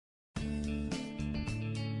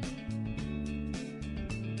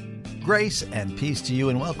Grace and peace to you,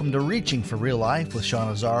 and welcome to Reaching for Real Life with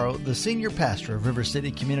Sean Azzaro, the senior pastor of River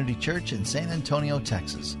City Community Church in San Antonio,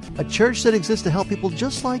 Texas. A church that exists to help people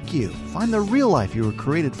just like you find the real life you were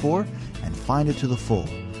created for and find it to the full.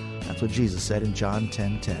 That's what Jesus said in John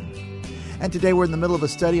 10:10. And today we're in the middle of a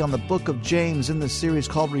study on the book of James in this series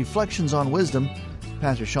called Reflections on Wisdom.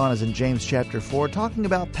 Pastor Sean is in James chapter 4 talking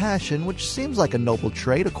about passion, which seems like a noble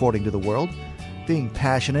trait according to the world. Being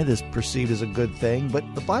passionate is perceived as a good thing, but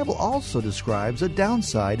the Bible also describes a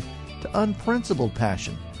downside to unprincipled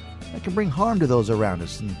passion that can bring harm to those around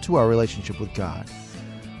us and to our relationship with God.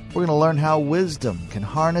 We're going to learn how wisdom can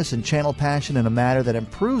harness and channel passion in a manner that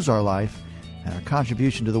improves our life and our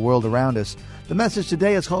contribution to the world around us. The message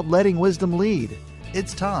today is called Letting Wisdom Lead.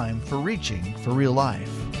 It's time for Reaching for Real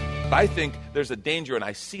Life. I think there's a danger, and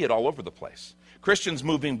I see it all over the place. Christians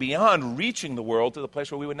moving beyond reaching the world to the place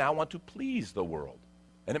where we would now want to please the world.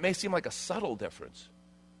 And it may seem like a subtle difference,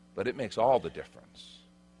 but it makes all the difference.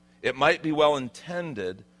 It might be well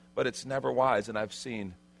intended, but it's never wise. And I've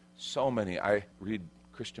seen so many. I read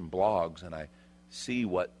Christian blogs, and I see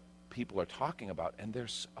what people are talking about. And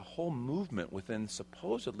there's a whole movement within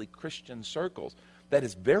supposedly Christian circles that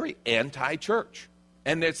is very anti-church.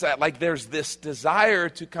 And it's like there's this desire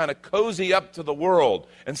to kind of cozy up to the world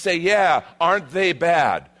and say, yeah, aren't they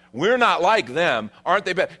bad? We're not like them. Aren't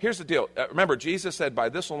they bad? Here's the deal. Remember, Jesus said, by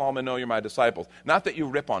this will all men know you're my disciples. Not that you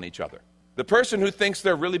rip on each other. The person who thinks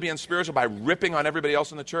they're really being spiritual by ripping on everybody else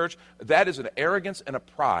in the church, that is an arrogance and a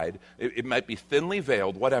pride. It might be thinly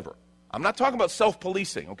veiled, whatever. I'm not talking about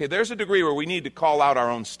self-policing. Okay, there's a degree where we need to call out our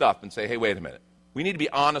own stuff and say, hey, wait a minute. We need to be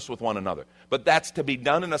honest with one another. But that's to be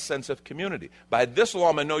done in a sense of community. By this will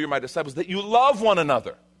all men know you're my disciples, that you love one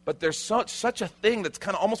another. But there's such a thing that's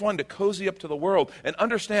kind of almost wanting to cozy up to the world. And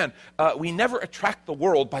understand, we never attract the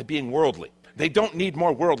world by being worldly. They don't need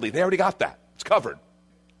more worldly. They already got that. It's covered.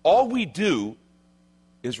 All we do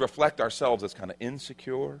is reflect ourselves as kind of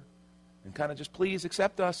insecure and kind of just, please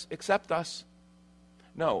accept us, accept us.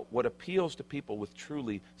 No, what appeals to people with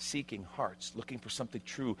truly seeking hearts, looking for something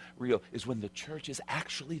true, real, is when the church is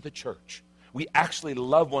actually the church. We actually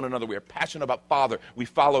love one another. We are passionate about Father. We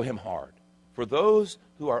follow Him hard. For those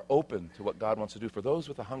who are open to what God wants to do, for those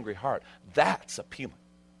with a hungry heart, that's appealing.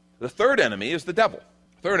 The third enemy is the devil.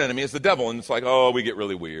 Third enemy is the devil, and it's like, oh, we get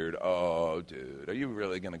really weird. Oh, dude, are you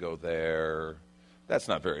really going to go there? That's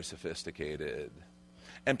not very sophisticated.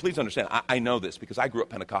 And please understand, I know this because I grew up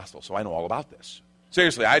Pentecostal, so I know all about this.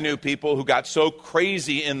 Seriously, I knew people who got so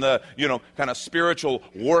crazy in the, kind of spiritual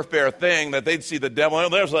warfare thing that they'd see the devil, oh,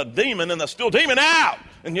 there's a demon in the stool, demon out!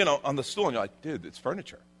 And, on the stool, and you're like, dude, it's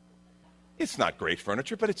furniture. It's not great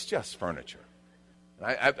furniture, but it's just furniture.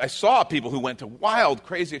 And I saw people who went to wild,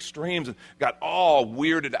 crazy extremes and got all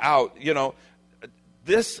weirded out.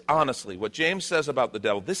 This, honestly, what James says about the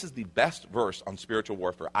devil, this is the best verse on spiritual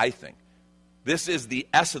warfare, I think. This is the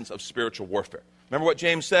essence of spiritual warfare. Remember what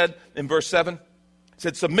James said in verse 7?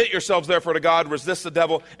 Said, submit yourselves therefore to God, resist the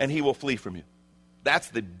devil, and he will flee from you. That's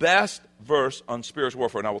the best verse on spiritual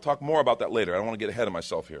warfare. Now, we'll talk more about that later. I don't want to get ahead of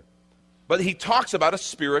myself here. But he talks about a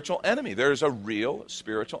spiritual enemy. There's a real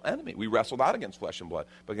spiritual enemy. We wrestle not against flesh and blood,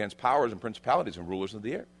 but against powers and principalities and rulers of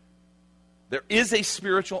the air. There is a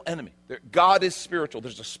spiritual enemy. God is spiritual.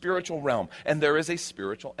 There's a spiritual realm, and there is a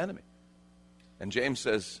spiritual enemy. And James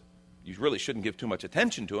says, you really shouldn't give too much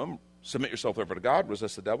attention to him. Submit yourself therefore to God,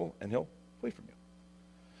 resist the devil, and he'll flee from you.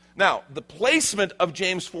 Now, the placement of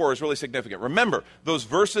James 4 is really significant. Remember, those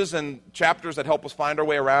verses and chapters that help us find our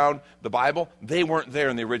way around the Bible, they weren't there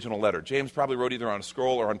in the original letter. James probably wrote either on a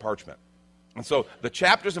scroll or on parchment. And so the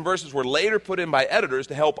chapters and verses were later put in by editors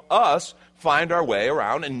to help us find our way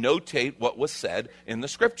around and notate what was said in the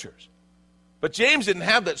Scriptures. But James didn't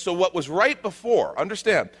have that, so what was right before,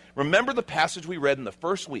 understand, remember the passage we read in the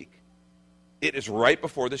first week. It is right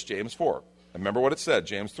before this James 4. Remember what it said,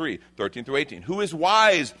 James 3, 13 through 18. Who is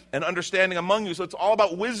wise and understanding among you? So it's all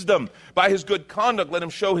about wisdom. By his good conduct, let him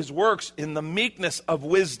show his works in the meekness of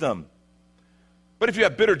wisdom. But if you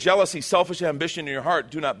have bitter jealousy, selfish ambition in your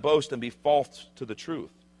heart, do not boast and be false to the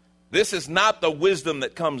truth. This is not the wisdom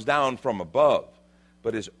that comes down from above,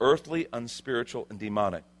 but is earthly, unspiritual, and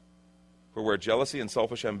demonic. For where jealousy and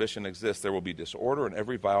selfish ambition exist, there will be disorder and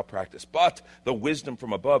every vile practice. But the wisdom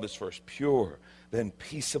from above is first pure, then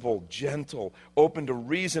peaceable, gentle, open to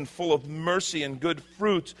reason, full of mercy and good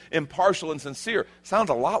fruits, impartial and sincere. Sounds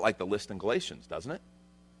a lot like the list in Galatians, doesn't it?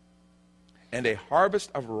 And a harvest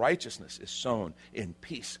of righteousness is sown in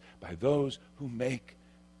peace by those who make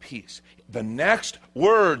peace. The next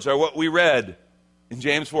words are what we read in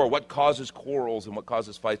James 4. What causes quarrels and what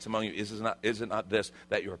causes fights among you? Is it not this,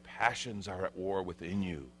 that your passions are at war within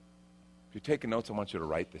you? If you're taking notes, I want you to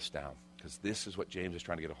write this down, because this is what James is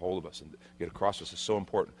trying to get a hold of us and get across to us. Is so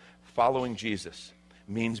important. Following Jesus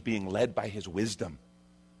means being led by his wisdom,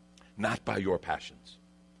 not by your passions.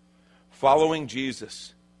 Following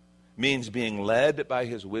Jesus means being led by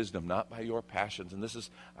his wisdom, not by your passions. And this is,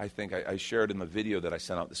 I think, I shared in the video that I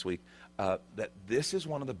sent out this week, that this is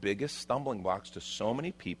one of the biggest stumbling blocks to so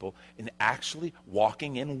many people in actually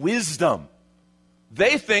walking in wisdom.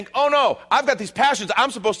 They think, oh no, I've got these passions,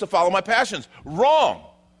 I'm supposed to follow my passions. Wrong.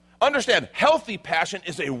 Understand, healthy passion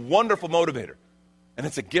is a wonderful motivator, and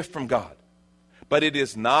it's a gift from God. But it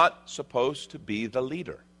is not supposed to be the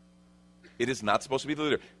leader. It is not supposed to be the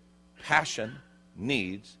leader. Passion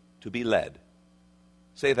needs to be led.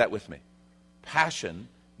 Say that with me. Passion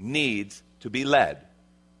needs to be led.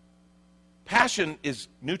 Passion is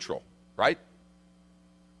neutral, right?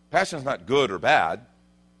 Passion is not good or bad.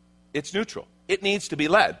 It's neutral. It needs to be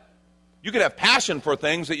led. You can have passion for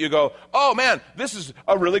things that you go, oh man, this is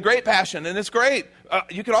a really great passion, and it's great.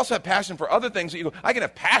 You can also have passion for other things that you go, I can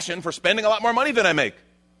have passion for spending a lot more money than I make.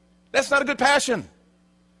 That's not a good passion.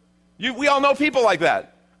 We all know people like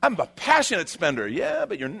that. I'm a passionate spender. Yeah,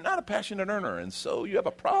 but you're not a passionate earner, and so you have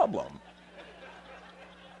a problem.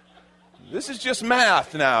 This is just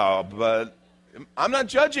math now, but I'm not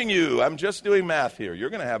judging you. I'm just doing math here. You're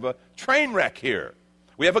going to have a train wreck here.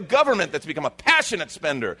 We have a government that's become a passionate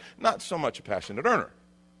spender, not so much a passionate earner.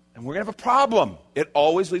 And we're going to have a problem. It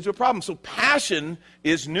always leads to a problem. So passion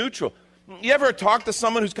is neutral. You ever talk to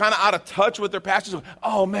someone who's kind of out of touch with their passions?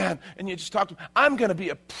 Oh, man, and you just talk to them, I'm going to be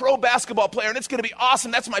a pro basketball player, and it's going to be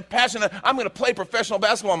awesome. That's my passion. I'm going to play professional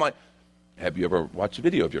basketball. I'm like, have you ever watched a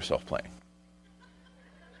video of yourself playing?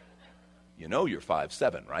 You know you're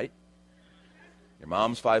 5'7", right? Your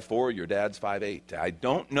mom's 5'4", your dad's 5'8". I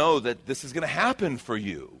don't know that this is going to happen for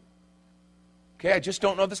you. Okay, I just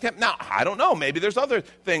don't know this can happen. Now, I don't know. Maybe there's other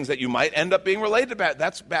things that you might end up being related to.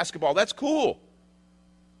 That's basketball. That's cool.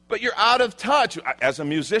 But you're out of touch. As a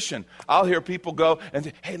musician, I'll hear people go and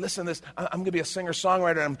say, hey, listen to this. I'm going to be a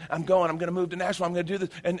singer-songwriter. I'm going to move to Nashville. I'm going to do this.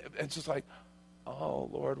 And it's just like, oh,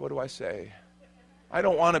 Lord, what do I say? I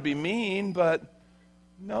don't want to be mean, but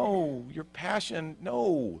no, your passion,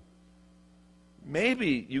 no.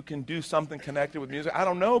 Maybe you can do something connected with music. I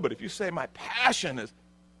don't know, but if you say my passion is,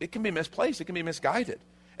 it can be misplaced. It can be misguided.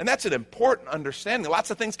 And that's an important understanding. Lots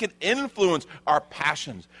of things can influence our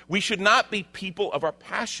passions. We should not be people of our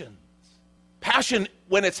passions. Passion,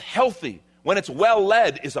 when it's healthy, when it's well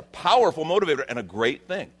led, is a powerful motivator and a great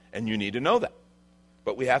thing. And you need to know that.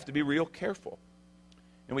 But we have to be real careful.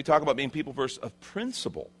 And we talk about being people of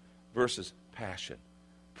principle versus passion.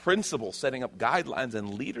 Principle, setting up guidelines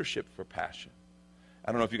and leadership for passion.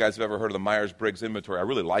 I don't know if you guys have ever heard of the Myers-Briggs inventory. I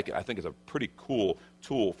really like it. I think it's a pretty cool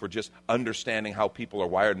tool for just understanding how people are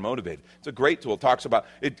wired and motivated. It's a great tool. It talks about,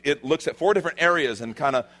 it looks at 4 different areas, and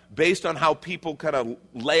kind of based on how people kind of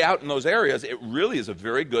lay out in those areas, it really is a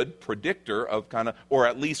very good predictor of kind of, or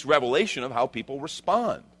at least revelation of how people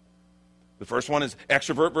respond. The first one is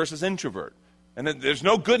extrovert versus introvert. And there's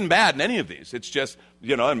no good and bad in any of these. It's just,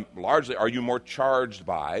 and largely, are you more charged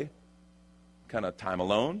by kind of time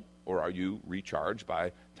alone, or are you recharged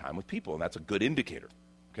by time with people? And that's a good indicator,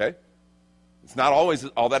 okay? It's not always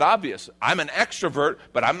all that obvious. I'm an extrovert,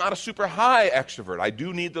 but I'm not a super high extrovert. I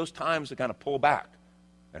do need those times to kind of pull back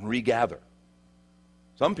and regather.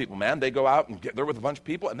 Some people, man, they go out and they're with a bunch of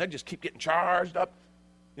people, and they just keep getting charged up,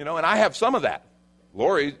 and I have some of that.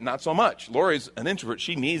 Lori, not so much. Lori's an introvert.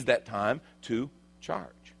 She needs that time to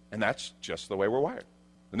charge, and that's just the way we're wired.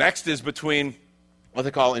 The next is between what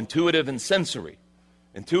they call intuitive and sensory.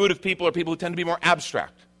 Intuitive people are people who tend to be more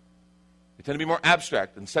abstract. They tend to be more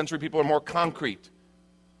abstract, and sensory people are more concrete.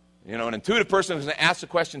 An intuitive person is going to ask the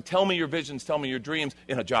question, tell me your visions, tell me your dreams,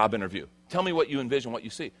 in a job interview. Tell me what you envision, what you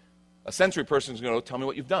see. A sensory person is going to tell me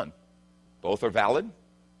what you've done. Both are valid,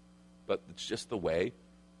 but it's just the way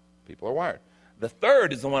people are wired. The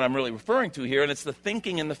third is the one I'm really referring to here, and it's the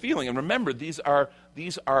thinking and the feeling. And remember, these are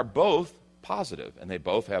both positive, and they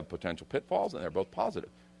both have potential pitfalls, and they're both positive.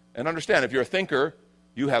 And understand, if you're a thinker,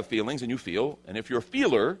 you have feelings and you feel, and if you're a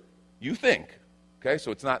feeler, you think. Okay,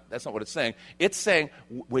 so that's not what it's saying. It's saying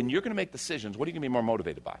when you're going to make decisions, what are you going to be more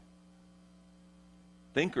motivated by?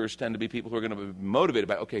 Thinkers tend to be people who are going to be motivated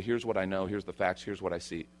by, okay, here's what I know, here's the facts, here's what I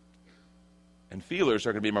see. And feelers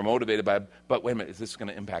are going to be more motivated by, but wait a minute, is this going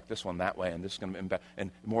to impact this one that way, and this is going to impact,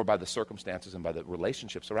 and more by the circumstances and by the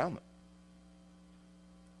relationships around them.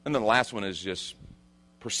 And then the last one is just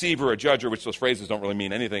perceiver or judger, which those phrases don't really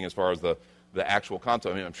mean anything as far as the actual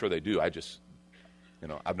content. I mean, I'm sure they do.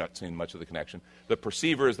 I've not seen much of the connection. The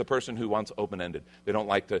perceiver is the person who wants open-ended. They don't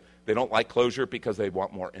like closure because they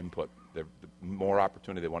want more input. The more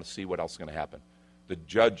opportunity, they want to see what else is going to happen. The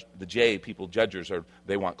judgers,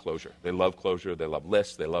 they want closure. They love closure. They love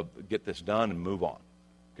lists. They love get this done and move on.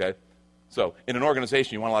 Okay? So in an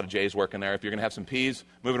organization, you want a lot of J's working there. If you're going to have some P's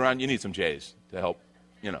moving around, you need some J's to help,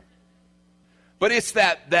 But it's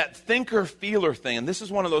that thinker-feeler thing, and this is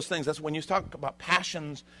one of those things. That's when you talk about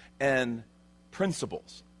passions and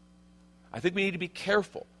principles. I think we need to be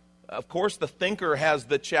careful. Of course, the thinker has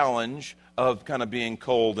the challenge of kind of being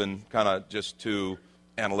cold and kind of just too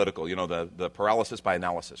analytical, the paralysis by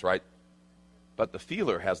analysis, right? But the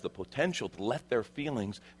feeler has the potential to let their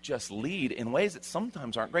feelings just lead in ways that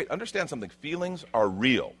sometimes aren't great. Understand something. Feelings are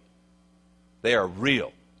real. They are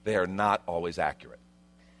real. They are not always accurate.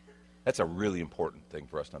 That's a really important thing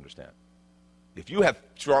for us to understand. If you have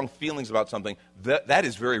strong feelings about something, that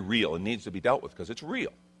is very real and needs to be dealt with because it's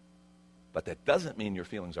real. But that doesn't mean your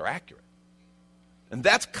feelings are accurate. And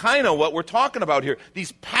that's kind of what we're talking about here.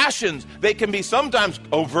 These passions, they can be sometimes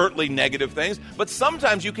overtly negative things, but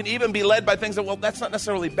sometimes you can even be led by things that, that's not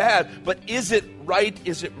necessarily bad, but is it right?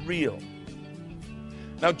 Is it real?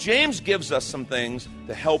 Now, James gives us some things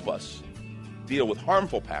to help us deal with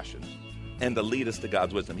harmful passions and to lead us to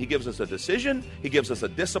God's wisdom. He gives us a decision, he gives us a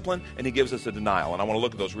discipline, and he gives us a denial. And I want to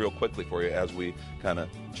look at those real quickly for you as we kind of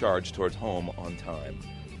charge towards home on time.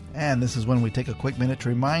 And this is when we take a quick minute to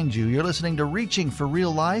remind you you're listening to Reaching for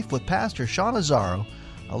Real Life with Pastor Sean Azzaro,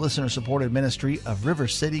 a listener-supported ministry of River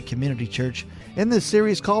City Community Church, in this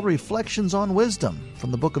series called Reflections on Wisdom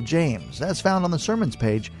from the book of James. That's found on the sermons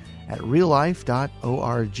page at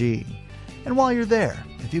reallife.org. And while you're there,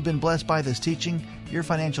 if you've been blessed by this teaching, your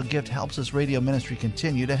financial gift helps this radio ministry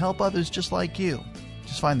continue to help others just like you.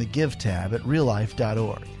 Just find the Give tab at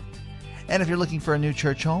reallife.org. And if you're looking for a new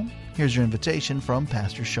church home, here's your invitation from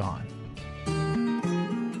Pastor Sean.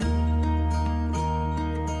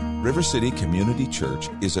 River City Community Church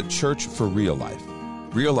is a church for real life.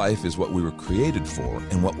 Real life is what we were created for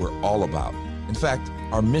and what we're all about. In fact,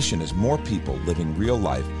 our mission is more people living real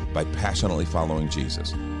life by passionately following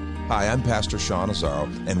Jesus. Hi, I'm Pastor Sean Azzaro,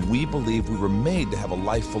 and we believe we were made to have a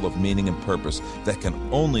life full of meaning and purpose that can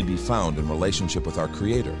only be found in relationship with our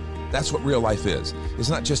Creator. That's what real life is. It's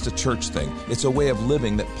not just a church thing. It's a way of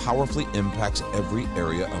living that powerfully impacts every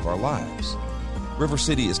area of our lives. River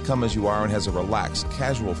City is come as you are and has a relaxed,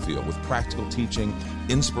 casual feel with practical teaching,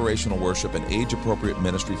 inspirational worship, and age-appropriate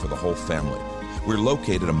ministry for the whole family. We're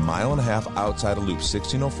located a mile and a half outside of Loop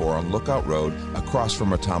 1604 on Lookout Road across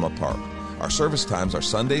from Retama Park. Our service times are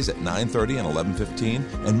Sundays at 9:30 and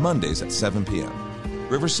 11:15 and Mondays at 7 p.m.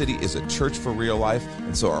 River City is a church for real life,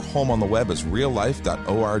 and so our home on the web is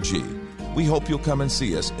reallife.org. We hope you'll come and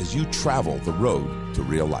see us as you travel the road to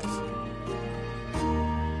real life.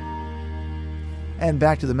 And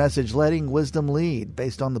back to the message, Letting Wisdom Lead,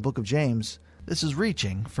 based on the book of James. This is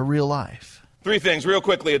Reaching for Real Life. 3 things real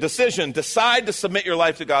quickly. A decision. Decide to submit your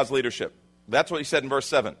life to God's leadership. That's what he said in verse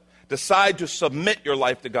 7. Decide to submit your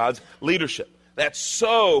life to God's leadership. That's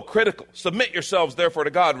so critical. Submit yourselves, therefore,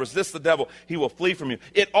 to God. Resist the devil. He will flee from you.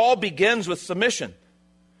 It all begins with submission.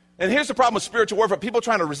 And here's the problem with spiritual warfare. People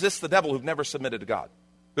trying to resist the devil who've never submitted to God.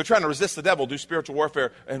 They're trying to resist the devil, do spiritual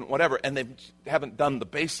warfare and whatever, and they haven't done the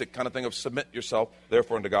basic kind of thing of submit yourself,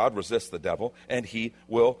 therefore, unto God, resist the devil, and he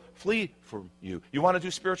will flee from you. You want to do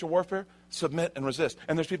spiritual warfare? Submit and resist.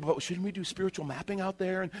 And there's people, shouldn't we do spiritual mapping out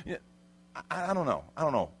there? And I don't know. I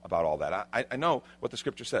don't know about all that. I know what the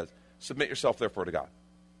Scripture says. Submit yourself, therefore, to God.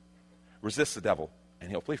 Resist the devil, and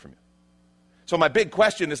he'll flee from you. So my big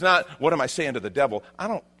question is not, what am I saying to the devil? I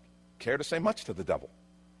don't care to say much to the devil.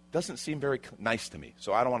 Doesn't seem very nice to me,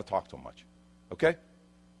 so I don't want to talk to him much. Okay?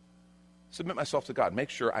 Submit myself to God. Make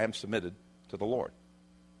sure I am submitted to the Lord.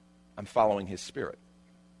 I'm following his Spirit.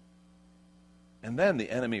 And then the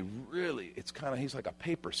enemy really, he's like a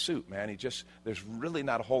paper suit, man. There's really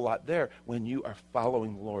not a whole lot there when you are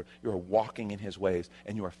following the Lord. You're walking in his ways,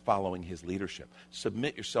 and you are following his leadership.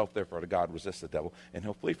 Submit yourself, therefore, to God. Resist the devil, and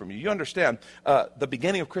he'll flee from you. You understand, the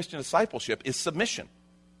beginning of Christian discipleship is submission.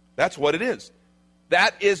 That's what it is.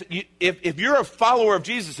 That is, if you're a follower of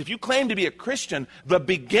Jesus, if you claim to be a Christian, the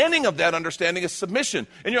beginning of that understanding is submission.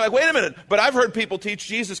 And you're like, wait a minute, but I've heard people teach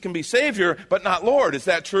Jesus can be Savior, but not Lord. Is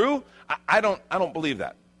that true? I don't believe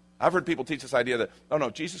that. I've heard people teach this idea that, no,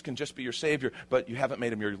 Jesus can just be your Savior, but you haven't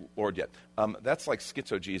made him your Lord yet. That's like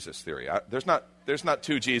schizo-Jesus theory. There's not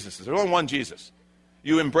two Jesuses. There's only one Jesus.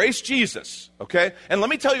 You embrace Jesus, okay? And let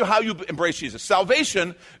me tell you how you embrace Jesus.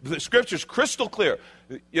 Salvation, the Scripture's crystal clear.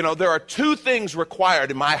 There are 2 things required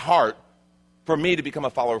in my heart for me to become a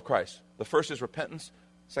follower of Christ. The first is repentance.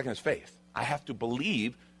 Second is faith. I have to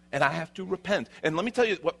believe, and I have to repent. And let me tell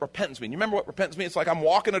you what repentance means. You remember what repentance means? It's like I'm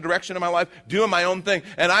walking a direction in my life, doing my own thing,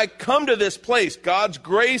 and I come to this place. God's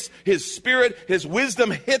grace, His Spirit, His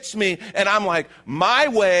wisdom hits me, and I'm like, my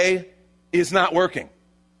way is not working.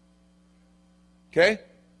 Okay?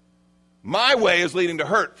 My way is leading to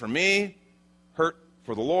hurt for me, hurt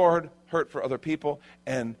for the Lord, hurt for other people,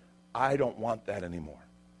 and I don't want that anymore.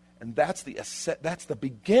 And that's the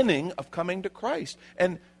beginning of coming to Christ.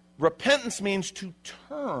 And repentance means to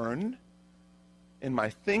turn in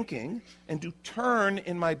my thinking and to turn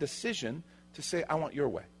in my decision to say, I want your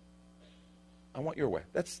way. I want your way.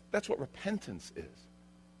 That's what repentance is.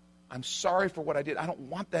 I'm sorry for what I did. I don't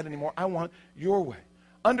want that anymore. I want your way.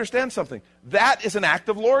 Understand something. That is an act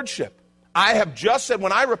of lordship. I have just said,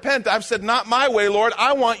 when I repent, I've said, not my way, Lord,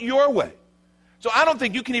 I want your way. So I don't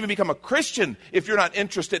think you can even become a Christian if you're not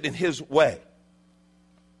interested in His way.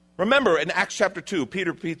 Remember, in Acts chapter 2,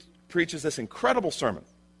 Peter preaches this incredible sermon.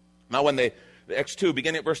 Now, Acts 2,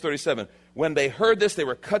 beginning at verse 37, when they heard this, they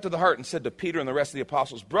were cut to the heart and said to Peter and the rest of the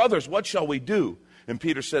apostles, brothers, what shall we do? And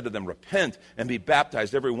Peter said to them, repent and be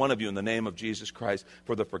baptized, every one of you, in the name of Jesus Christ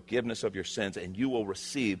for the forgiveness of your sins, and you will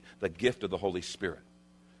receive the gift of the Holy Spirit.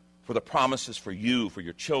 For the promises for you, for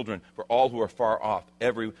your children, for all who are far off,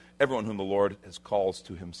 everyone whom the Lord has called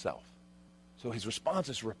to Himself. So his response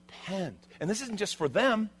is repent. And this isn't just for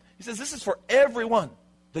them. He says this is for everyone,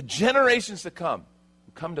 the generations to come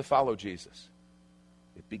who come to follow Jesus.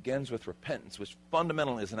 It begins with repentance, which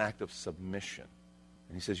fundamentally is an act of submission.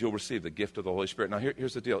 And he says you'll receive the gift of the Holy Spirit. Now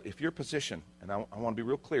here's the deal. If your position, and I want to be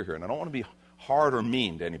real clear here, and I don't want to be hard or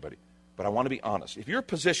mean to anybody, but I want to be honest. If your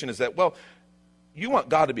position is that, well, you want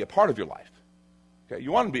God to be a part of your life. Okay?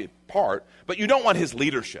 You want him to be a part, but you don't want his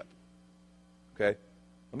leadership. Okay?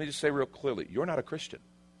 Let me just say real clearly, you're not a Christian.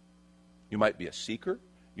 You might be a seeker.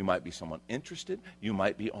 You might be someone interested. You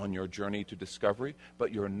might be on your journey to discovery,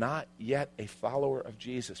 but you're not yet a follower of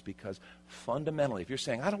Jesus, because fundamentally, if you're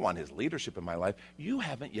saying, I don't want his leadership in my life, you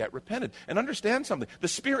haven't yet repented. And understand something. The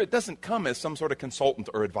Spirit doesn't come as some sort of consultant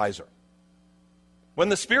or advisor. When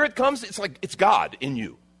the Spirit comes, it's like it's God in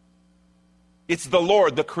you. It's the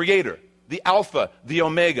Lord, the Creator, the Alpha, the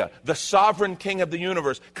Omega, the sovereign King of the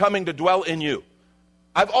universe coming to dwell in you.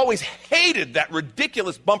 I've always hated that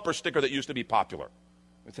ridiculous bumper sticker that used to be popular.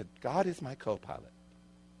 It said, God is my co-pilot.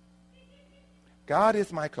 God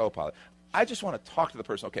is my co-pilot. I just want to talk to the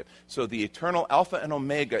person. Okay, so the eternal Alpha and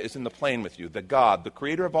Omega is in the plane with you, the God, the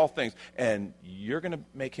Creator of all things, and you're going to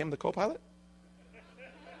make him the co-pilot?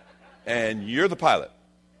 And you're the pilot.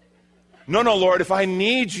 No, Lord, if I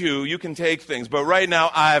need you, you can take things, but right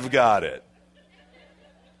now I've got it.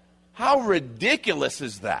 How ridiculous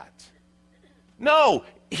is that? No,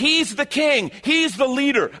 he's the king. He's the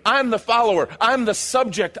leader. I'm the follower. I'm the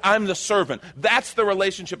subject. I'm the servant. That's the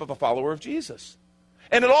relationship of a follower of Jesus.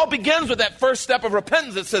 And it all begins with that first step of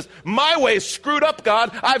repentance that says, my way is screwed up,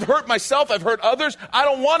 God. I've hurt myself. I've hurt others. I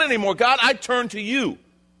don't want any more, God. I turn to you.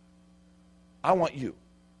 I want you.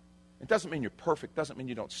 It doesn't mean you're perfect. It doesn't mean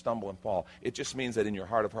you don't stumble and fall. It just means that in your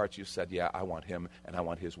heart of hearts you said, yeah, I want him and I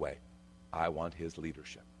want his way. I want his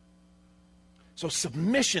leadership. So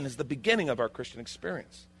submission is the beginning of our Christian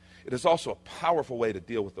experience. It is also a powerful way to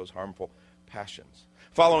deal with those harmful passions.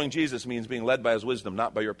 Following Jesus means being led by his wisdom,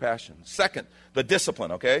 not by your passions. Second, the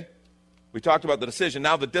discipline, okay? We talked about the decision.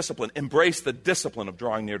 Now the discipline. Embrace the discipline of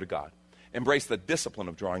drawing near to God. Embrace the discipline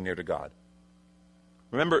of drawing near to God.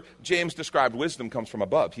 Remember, James described wisdom comes from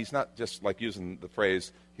above. He's not just like using the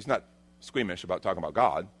phrase, he's not squeamish about talking about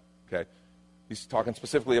God, okay? He's talking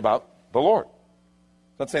specifically about the Lord.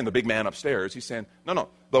 He's not saying the big man upstairs. He's saying, no,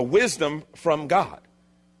 the wisdom from God.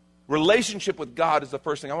 Relationship with God is the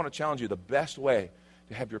first thing. I want to challenge you. The best way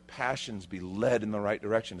to have your passions be led in the right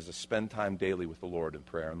direction is to spend time daily with the Lord in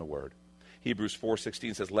prayer and the Word. Hebrews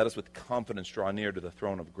 4:16 says, let us with confidence draw near to the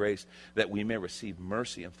throne of grace, that we may receive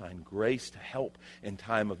mercy and find grace to help in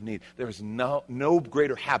time of need. There is no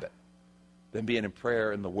greater habit than being in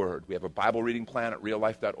prayer and the Word. We have a Bible reading plan at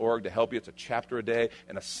reallife.org to help you. It's a chapter a day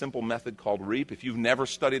and a simple method called REAP. If you've never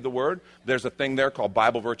studied the Word, there's a thing there called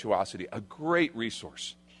Bible Virtuosity, a great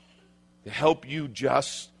resource to help you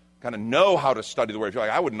just kind of know how to study the Word. If you're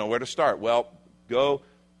like, I wouldn't know where to start. Well, go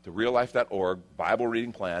to reallife.org, Bible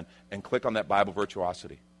reading plan, and click on that Bible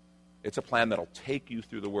Virtuosity. It's a plan that'll take you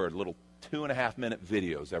through the Word, little 2.5-minute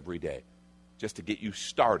videos every day, just to get you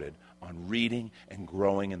started on reading and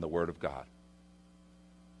growing in the Word of God.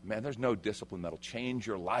 Man, there's no discipline that'll change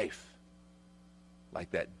your life like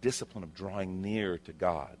that discipline of drawing near to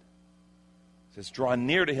God. It says, draw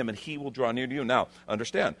near to him and he will draw near to you. Now,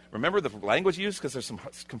 understand, remember the language used? Because there's some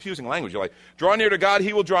confusing language. You're like, draw near to God,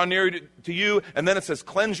 he will draw near to you. And then it says,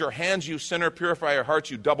 cleanse your hands, you sinner, purify your hearts,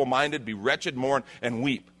 you double-minded, be wretched, mourn, and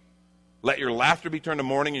weep. Let your laughter be turned to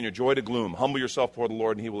mourning and your joy to gloom. Humble yourself before the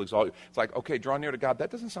Lord and he will exalt you. It's like, okay, draw near to God. That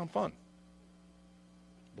doesn't sound fun.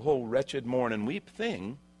 The whole wretched, mourn, and weep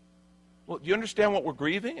thing. Well, do you understand what we're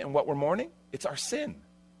grieving and what we're mourning? It's our sin.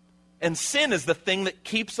 And sin is the thing that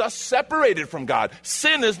keeps us separated from God.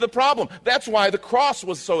 Sin is the problem. That's why the cross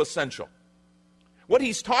was so essential. What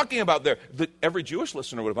he's talking about there, every Jewish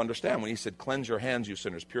listener would have understood when he said, cleanse your hands, you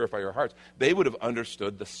sinners, purify your hearts. They would have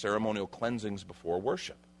understood the ceremonial cleansings before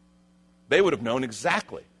worship. They would have known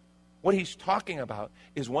exactly. What he's talking about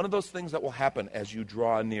is one of those things that will happen as you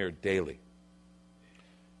draw near daily,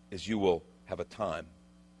 is you will have a time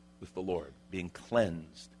with the Lord, being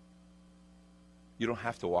cleansed. You don't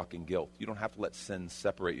have to walk in guilt. You don't have to let sin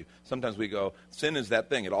separate you. Sometimes we go, sin is that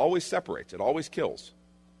thing. It always separates. It always kills.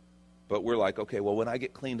 But we're like, okay, well, when I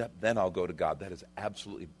get cleaned up, then I'll go to God. That is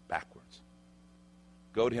absolutely backwards.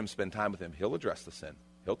 Go to him, spend time with him. He'll address the sin.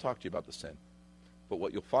 He'll talk to you about the sin. But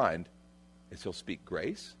what you'll find is he'll speak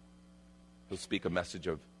grace. He'll speak a message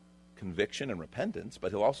of conviction and repentance,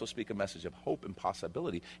 but he'll also speak a message of hope and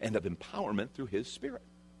possibility and of empowerment through his Spirit.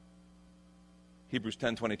 Hebrews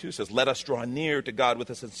 10:22 says, let us draw near to God with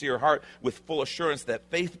a sincere heart, with full assurance that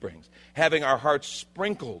faith brings, having our hearts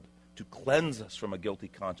sprinkled to cleanse us from a guilty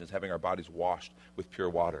conscience, having our bodies washed with pure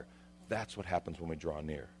water. That's what happens when we draw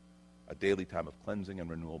near, a daily time of cleansing and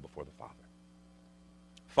renewal before the Father.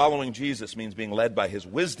 Following Jesus means being led by his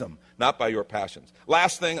wisdom, not by your passions.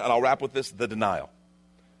 Last thing, and I'll wrap with this, the denial.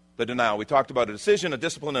 The denial. We talked about a decision, a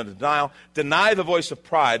discipline, and a denial. Deny the voice of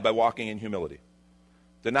pride by walking in humility.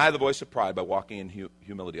 Deny the voice of pride by walking in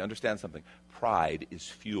humility. Understand something. Pride is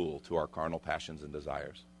fuel to our carnal passions and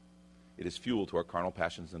desires. It is fuel to our carnal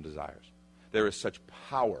passions and desires. There is such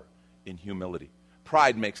power in humility.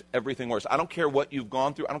 Pride makes everything worse. I don't care what you've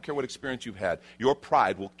gone through. I don't care what experience you've had. Your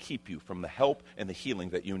pride will keep you from the help and the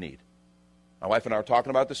healing that you need. My wife and I were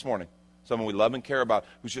talking about it this morning. Someone we love and care about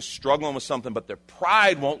who's just struggling with something, but their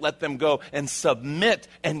pride won't let them go and submit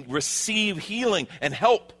and receive healing and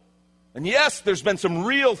help. And yes, there's been some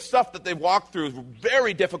real stuff that they've walked through,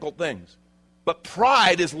 very difficult things. But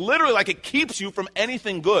pride is literally like it keeps you from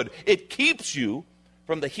anything good. It keeps you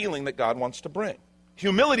from the healing that God wants to bring.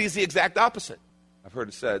 Humility is the exact opposite. I've heard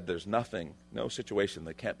it said there's nothing, no situation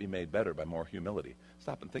that can't be made better by more humility.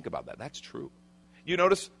 Stop and think about that. That's true. You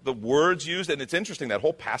notice the words used, and it's interesting, that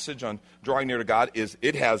whole passage on drawing near to God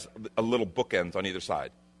it has a little bookends on either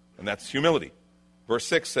side. And that's humility. Verse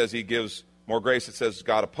 6 says he gives more grace. It says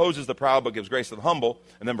God opposes the proud but gives grace to the humble.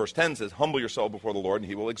 And then verse 10 says, humble yourself before the Lord and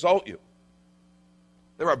he will exalt you.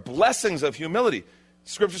 There are blessings of humility.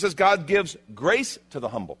 Scripture says God gives grace to the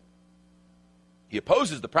humble. He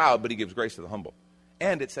opposes the proud, but he gives grace to the humble.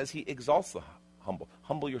 And it says he exalts the humble.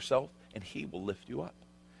 Humble yourself and he will lift you up.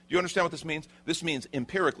 Do you understand what this means? This means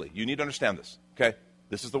empirically. You need to understand this, okay?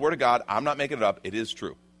 This is the word of God. I'm not making it up. It is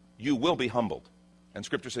true. You will be humbled. And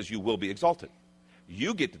Scripture says you will be exalted.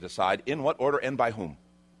 You get to decide in what order and by whom.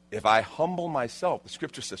 If I humble myself, the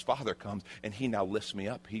Scripture says Father comes and he now lifts me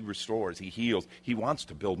up. He restores. He heals. He wants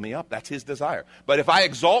to build me up. That's his desire. But if I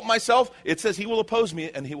exalt myself, it says he will oppose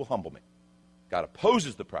me and he will humble me. God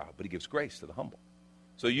opposes the proud, but he gives grace to the humble.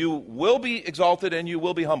 So you will be exalted and you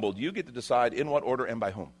will be humbled. You get to decide in what order and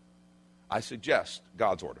by whom. I suggest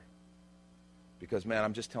God's order. Because, man,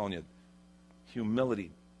 I'm just telling you,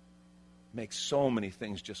 humility makes so many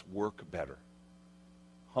things just work better.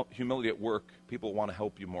 Humility at work, people want to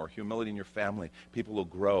help you more. Humility in your family, people will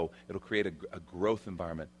grow. It'll create a growth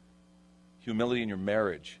environment. Humility in your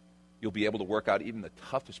marriage, you'll be able to work out even the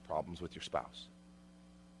toughest problems with your spouse.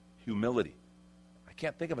 Humility. I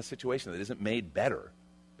can't think of a situation that isn't made better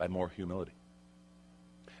by more humility.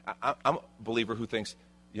 I'm a believer who thinks,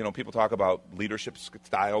 you know, people talk about leadership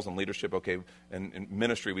styles and leadership, okay, and in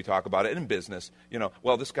ministry we talk about it, and in business, you know,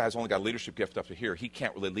 well, this guy's only got a leadership gift up to here. He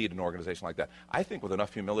can't really lead an organization like that. I think with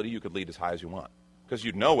enough humility, you could lead as high as you want because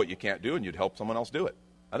you'd know what you can't do and you'd help someone else do it.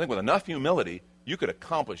 I think with enough humility, you could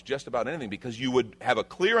accomplish just about anything because you would have a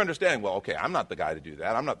clear understanding, well, okay, I'm not the guy to do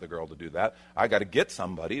that. I'm not the girl to do that. I got to get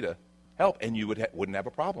somebody to help, and you wouldn't have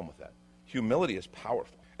a problem with that. Humility is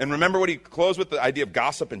powerful. And remember what he closed with, the idea of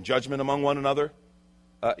gossip and judgment among one another?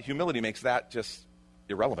 Humility makes that just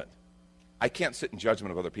irrelevant. I can't sit in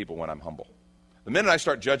judgment of other people when I'm humble. The minute I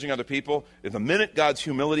start judging other people, the minute God's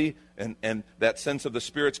humility and that sense of the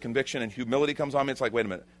Spirit's conviction and humility comes on me, it's like, wait a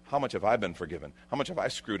minute, how much have I been forgiven? How much have I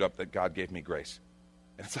screwed up that God gave me grace?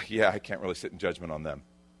 And it's like, yeah, I can't really sit in judgment on them.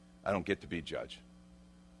 I don't get to be judge.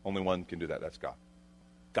 Only one can do that. That's God.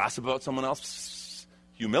 Gossip about someone else,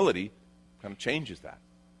 humility kind of changes that.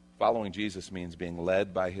 Following Jesus means being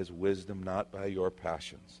led by his wisdom, not by your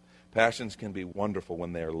passions. Passions can be wonderful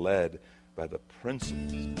when they are led by the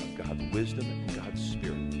principles of God's wisdom and God's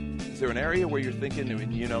Spirit. Is there an area where you're thinking,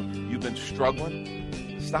 you've been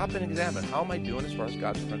struggling? Stop and examine. How am I doing as far as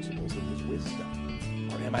God's principles of his wisdom?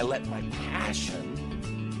 Or am I letting my passion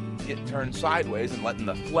get turned sideways and letting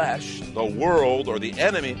the flesh, the world, or the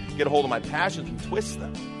enemy get a hold of my passions and twist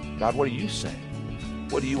them? God, what are you saying?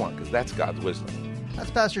 What do you want? Because that's God's wisdom.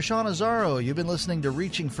 That's Pastor Sean Azzaro. You've been listening to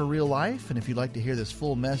Reaching for Real Life, and if you'd like to hear this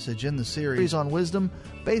full message in the series on wisdom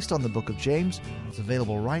based on the book of James, it's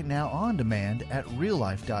available right now on demand at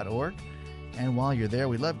reallife.org. And while you're there,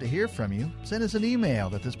 we'd love to hear from you. Send us an email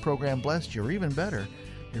that this program blessed you, or even better,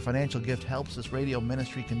 your financial gift helps this radio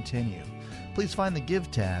ministry continue. Please find the Give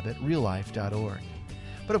tab at reallife.org.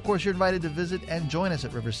 But of course, you're invited to visit and join us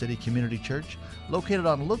at River City Community Church, located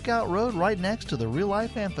on Lookout Road right next to the Real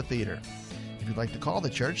Life Amphitheater. If you'd like to call the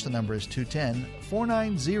church, the number is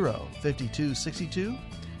 210-490-5262.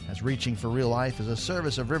 As Reaching for Real Life is a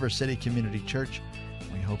service of River City Community Church.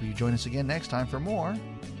 We hope you join us again next time for more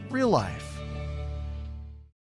Real Life.